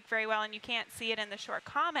didn't break very well, and you can't see it in the short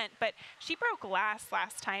comment, but she broke last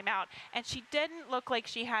time out, and she didn't look like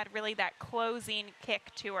she had really that closing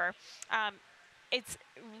kick to her. It's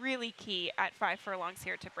really key at 5 furlongs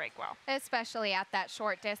here to break well. Especially at that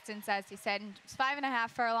short distance, as you said. 5.5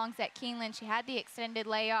 furlongs at Keeneland. She had the extended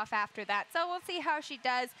layoff after that. So we'll see how she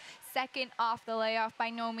does second off the layoff. By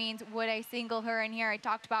no means would I single her in here. I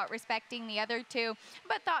talked about respecting the other 2,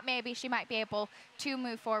 but thought maybe she might be able to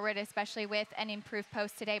move forward, especially with an improved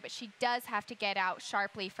post today. But she does have to get out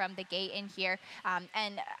sharply from the gate in here.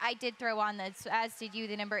 And I did throw on this, as did you,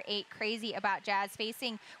 the number 8 Crazy About Jazz,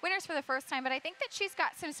 facing winners for the first time. But I think that she's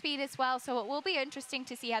got some speed as well, so it will be interesting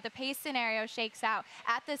to see how the pace scenario shakes out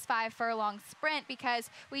at this 5 furlong sprint, because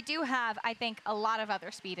we do have, I think, a lot of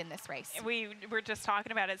other speed in this race. We were just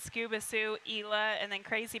talking about it. Scuba Sue, Ela, and then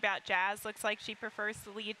Crazy About Jazz looks like she prefers the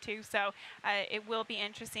lead too, so it will be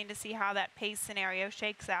interesting to see how that pace scenario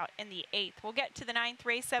shakes out in the 8th. We'll get to the 9th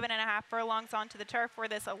race, 7.5 furlongs onto the turf for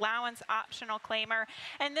this allowance optional claimer,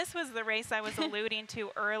 and this was the race I was alluding to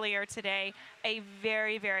earlier today. A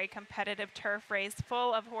very, very competitive turf race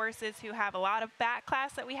full of horses who have a lot of back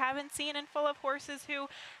class that we haven't seen, and full of horses who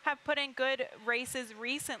have put in good races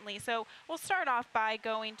recently. So we'll start off by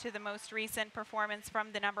going to the most recent performance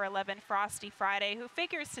from the number 11 Frosty Friday, who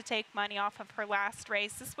figures to take money off of her last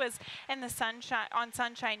race. This was in the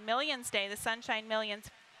Sunshine Millions Day, the Sunshine Millions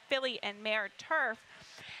filly and mare turf.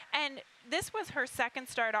 And this was her second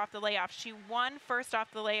start off the layoff. She won first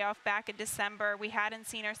off the layoff back in December. We hadn't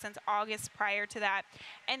seen her since August prior to that.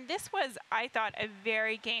 And this was, I thought, a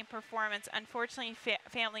very game performance. Unfortunately,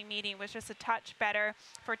 family meeting was just a touch better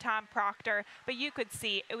for Tom Proctor. But you could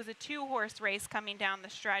see it was a 2-horse race coming down the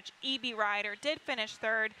stretch. E.B. Ryder did finish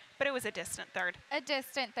 3rd, but it was a distant 3rd. A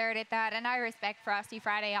distant 3rd at that. And I respect Frosty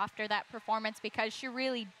Friday after that performance, because she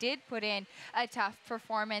really did put in a tough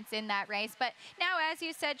performance in that race. But now, as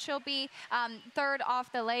you said, she'll be 3rd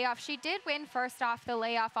off the layoff. She did win first off the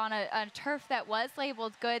layoff on a turf that was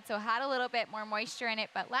labeled good, so had a little bit more moisture in it,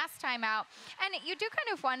 but last time out. And you do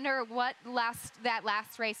kind of wonder what that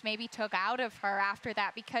last race maybe took out of her after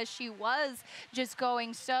that, because she was just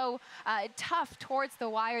going so tough towards the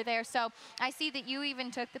wire there. So I see that you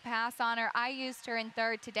even took the pass on her. I used her in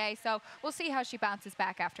 3rd today, so we'll see how she bounces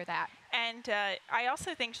back after that. And I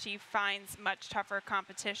also think she finds much tougher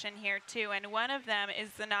competition here too, and one of them is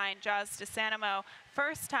the 9 Jazz de Sanamo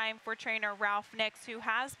First time for trainer Ralph Nix, who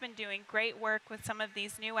has been doing great work with some of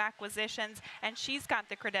these new acquisitions, and she's got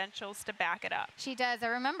the credentials to back it up. She does. I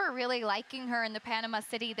remember really liking her in the Panama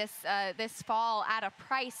City this fall at a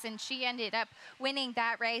price, and she ended up winning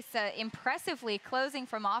that race impressively, closing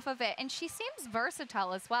from off of it. And she seems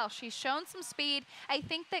versatile as well. She's shown some speed. I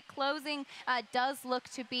think that closing does look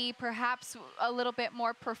to be perhaps a little bit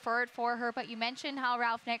more preferred for her, but you mentioned how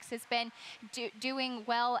Ralph Nix has been doing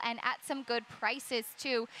well and at some good prices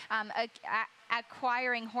too.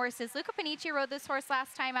 Acquiring horses. Luca Panici rode this horse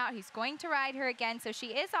last time out. He's going to ride her again, so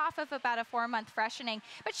she is off of about a 4-month freshening,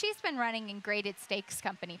 but she's been running in graded stakes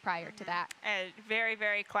company prior to that. A very,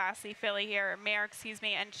 very classy filly here, mare, excuse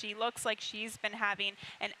me, and she looks like she's been having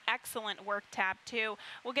an excellent work tab too.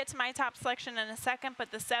 We'll get to my top selection in a second, but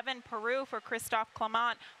the 7 Peru for Christophe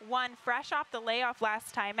Clement won fresh off the layoff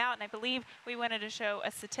last time out, and I believe we wanted to show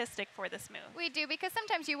a statistic for this move. We do, because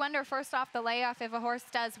sometimes you wonder first off the layoff if a horse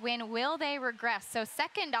does win, will they regress? So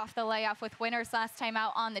second off the layoff with winners last time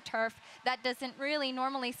out on the turf. That doesn't really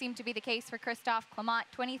normally seem to be the case for Christophe Clement.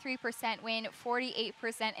 23% win,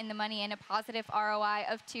 48% in the money, and a positive ROI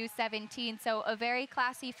of 217. So a very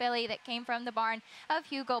classy filly that came from the barn of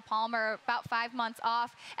Hugo Palmer, about 5 months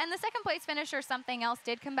off. And the second place finisher, Something Else,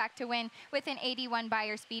 did come back to win with an 81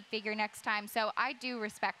 Beyer speed figure next time. So I do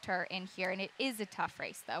respect her in here, and it is a tough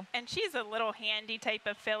race though. And she's a little handy type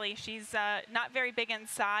of filly. She's not very big in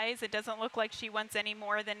size. It doesn't look like she wants any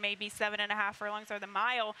more than maybe 7.5 furlongs or the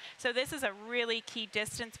mile. So this is a really key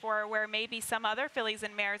distance for her, where maybe some other fillies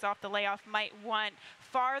and mares off the layoff might want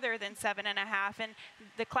farther than 7.5, and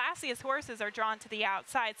the classiest horses are drawn to the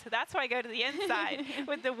outside, so that's why I go to the inside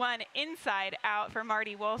with the one inside out for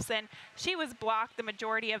Marty Wolfson. She was blocked the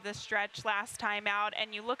majority of the stretch last time out,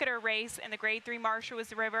 and you look at her race in the Grade 3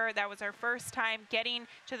 Marshalls River, that was her first time getting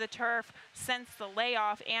to the turf since the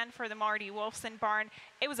layoff, and for the Marty Wolfson barn,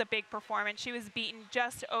 it was a big performance. She was beaten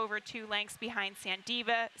just over 2 lengths behind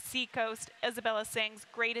Sandiva, Seacoast, Isabella Sings,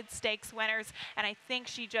 graded stakes winners, and I think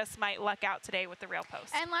she just might luck out today with the Rail Post.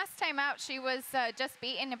 And last time out, she was just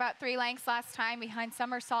beaten about 3 lengths last time behind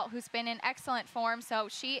Somersault, who's been in excellent form. So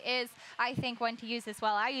she is, I think, one to use as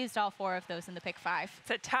well. I used all 4 of those in the pick 5. It's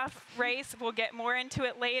a tough race. We'll get more into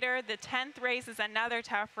it later. The 10th race is another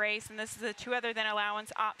tough race, and this is a 2 other than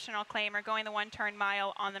allowance optional claimer going the 1-turn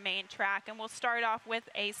mile on the main track. And we'll start off with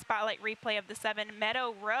a spotlight replay of the 7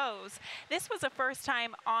 Meadow Rose. This was a first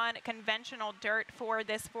time on conventional dirt for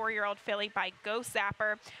this 4-year-old filly by Ghost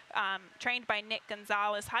Zapper, trained by Nick Gonzalez.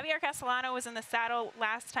 Javier Castellano was in the saddle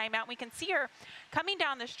last time out. We can see her coming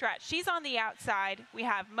down the stretch. She's on the outside. We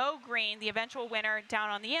have Mo Green, the eventual winner, down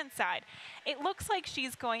on the inside. It looks like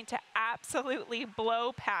she's going to absolutely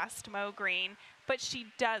blow past Mo Green, but she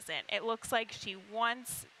doesn't. It looks like she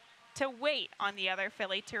wants to wait on the other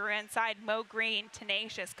filly to her inside. Mo Green,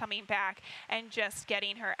 tenacious, coming back and just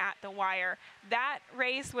getting her at the wire. That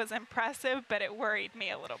race was impressive, but it worried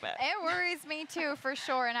me a little bit. It worries me too, for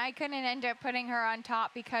sure, and I couldn't end up putting her on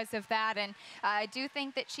top because of that. And I do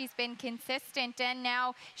think that she's been consistent, and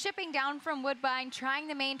now shipping down from Woodbine, trying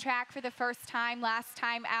the main track for the first time last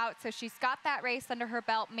time out. So she's got that race under her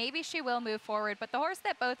belt. Maybe she will move forward, but the horse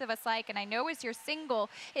that both of us like, and I know is your single,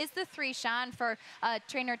 is the 3 Sean for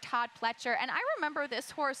trainer Todd Pletcher. And I remember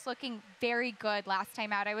this horse looking very good last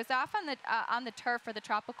time out. I was off on the turf for the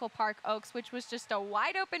Tropical Park Oaks, which was just a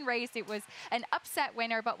wide open race. It was an upset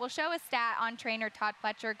winner, but we'll show a stat on trainer Todd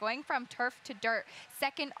Pletcher going from turf to dirt,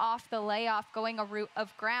 second off the layoff, going a route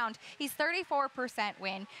of ground. He's 34%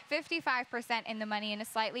 win, 55% in the money, and a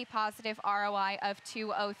slightly positive ROI of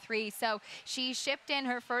 203. So she shipped in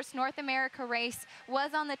her first North America race,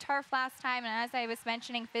 was on the turf last time, and as I was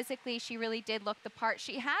mentioning, physically she really did look the part.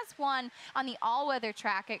 She has won on the all-weather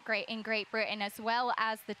track in Great Britain as well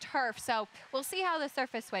as the turf, so we'll see how the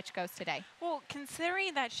surface switch goes today. Well,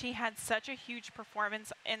 considering that she had such a huge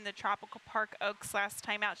performance in the Tropical Park Oaks last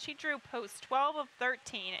time out, she drew post 12 of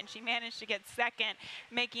 13, and she managed to get second,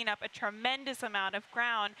 making up a tremendous amount of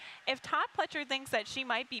ground. If Todd Pletcher thinks that she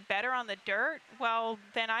might be better on the dirt, well,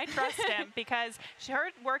 then I trust him, because her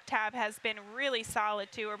work tab has been really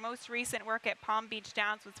solid too. Her most recent work at Palm Beach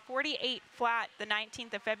Downs was 48 flat the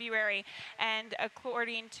 19th of February, and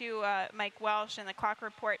according to Mike Welsh in the Clock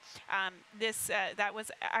Report, that was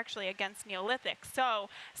actually against Neolithic. So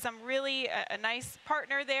some really a nice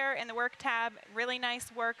partner there in the work tab, really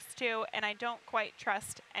nice works too, and I don't quite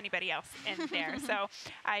trust anybody else in there. So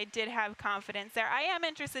I did have confidence there. I am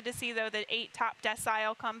interested to see though the 8 top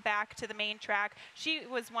decile come back to the main track. She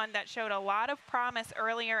was one that showed a lot of promise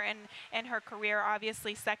earlier in her career,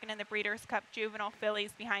 obviously second in the Breeders' Cup Juvenile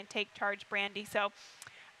Fillies behind Take Charge Brandy. So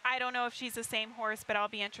I don't know if she's the same horse, but I'll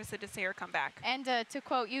be interested to see her come back. And to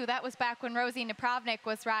quote you, that was back when Rosie Napravnik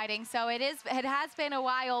was riding. So it has been a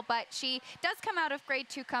while, but she does come out of Grade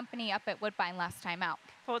 2 company up at Woodbine last time out.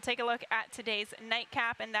 We'll take a look at today's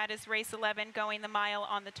nightcap, and that is race 11, going the mile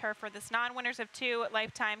on the turf for this non-winners of 2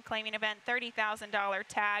 lifetime claiming event $30,000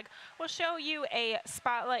 tag. We'll show you a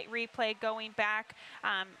spotlight replay going back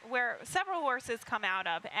where several horses come out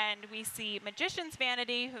of, and we see Magician's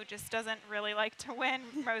Vanity, who just doesn't really like to win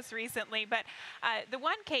most recently, but the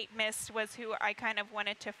one Kate missed was who I kind of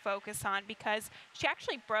wanted to focus on because she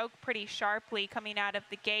actually broke pretty sharply coming out of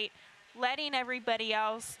the gate, letting everybody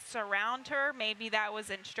else surround her. Maybe that was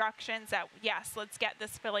instructions that, yes, let's get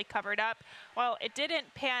this filly covered up. Well, it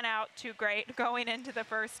didn't pan out too great going into the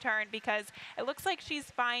first turn because it looks like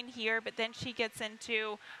she's fine here, but then she gets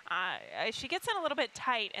into, she gets in a little bit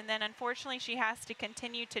tight, and then unfortunately she has to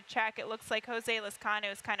continue to check. It looks like Jose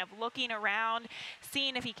Lezcano is kind of looking around,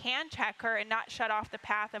 seeing if he can check her and not shut off the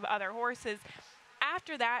path of other horses.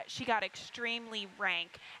 After that, she got extremely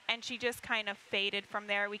rank, and she just kind of faded from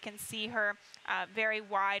there. We can see her very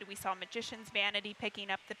wide. We saw Magician's Vanity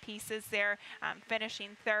picking up the pieces there, finishing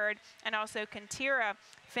third, and also Kantira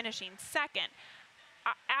finishing second.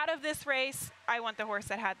 Out of this race, I want the horse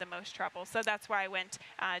that had the most trouble, so that's why I went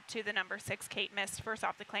to the number 6, Kate Mist, first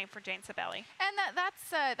off the claim for Jane Sabelli. And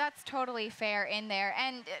that's totally fair in there.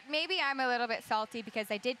 And maybe I'm a little bit salty because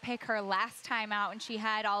I did pick her last time out, and she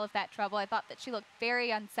had all of that trouble. I thought that she looked very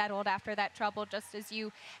unsettled after that trouble, just as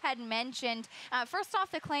you had mentioned. First off,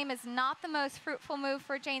 the claim is not the most fruitful move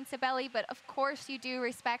for Jane Sabelli, but of course you do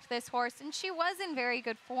respect this horse, and she was in very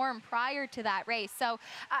good form prior to that race. So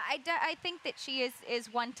I think that she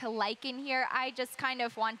is one to like in here. I just kind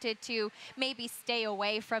of wanted to maybe stay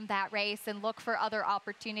away from that race and look for other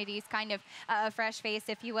opportunities, kind of a fresh face,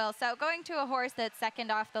 if you will. So going to a horse that's second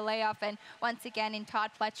off the layoff, and once again in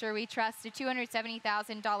Todd Fletcher, we trust a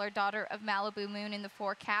 $270,000 Daughter of Malibu Moon in the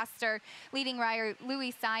forecaster. Leading rider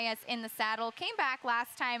Louis Sayas in the saddle came back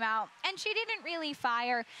last time out, and she didn't really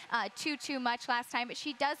fire too much last time, but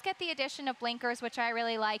she does get the addition of blinkers, which I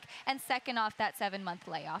really like, and second off that 7-month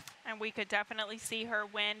layoff. And we could definitely see her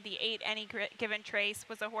win. The 8 Any Given Trace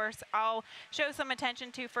was a horse I'll show some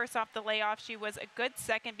attention to. First off the layoff, she was a good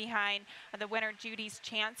second behind the winner Judy's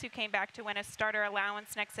Chance, who came back to win a starter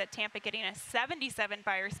allowance next at Tampa, getting a 77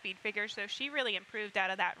 buyer speed figure, so she really improved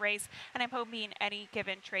out of that race, and I'm hoping Any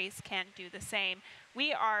Given Trace can do the same.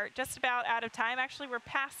 We are just about out of time. Actually, we're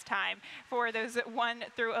past time for those 1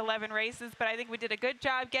 through 11 races, but I think we did a good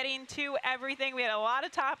job getting to everything. We had a lot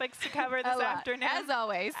of topics to cover this afternoon. As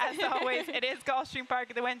always. As always, it is Gulfstream Park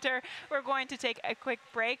of the Winter. We're going to take a quick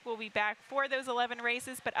break. We'll be back for those 11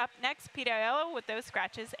 races, but up next, Pete Aiello with those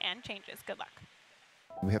scratches and changes. Good luck.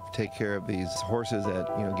 We have to take care of these horses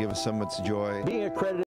that, give us so much joy. Being accredited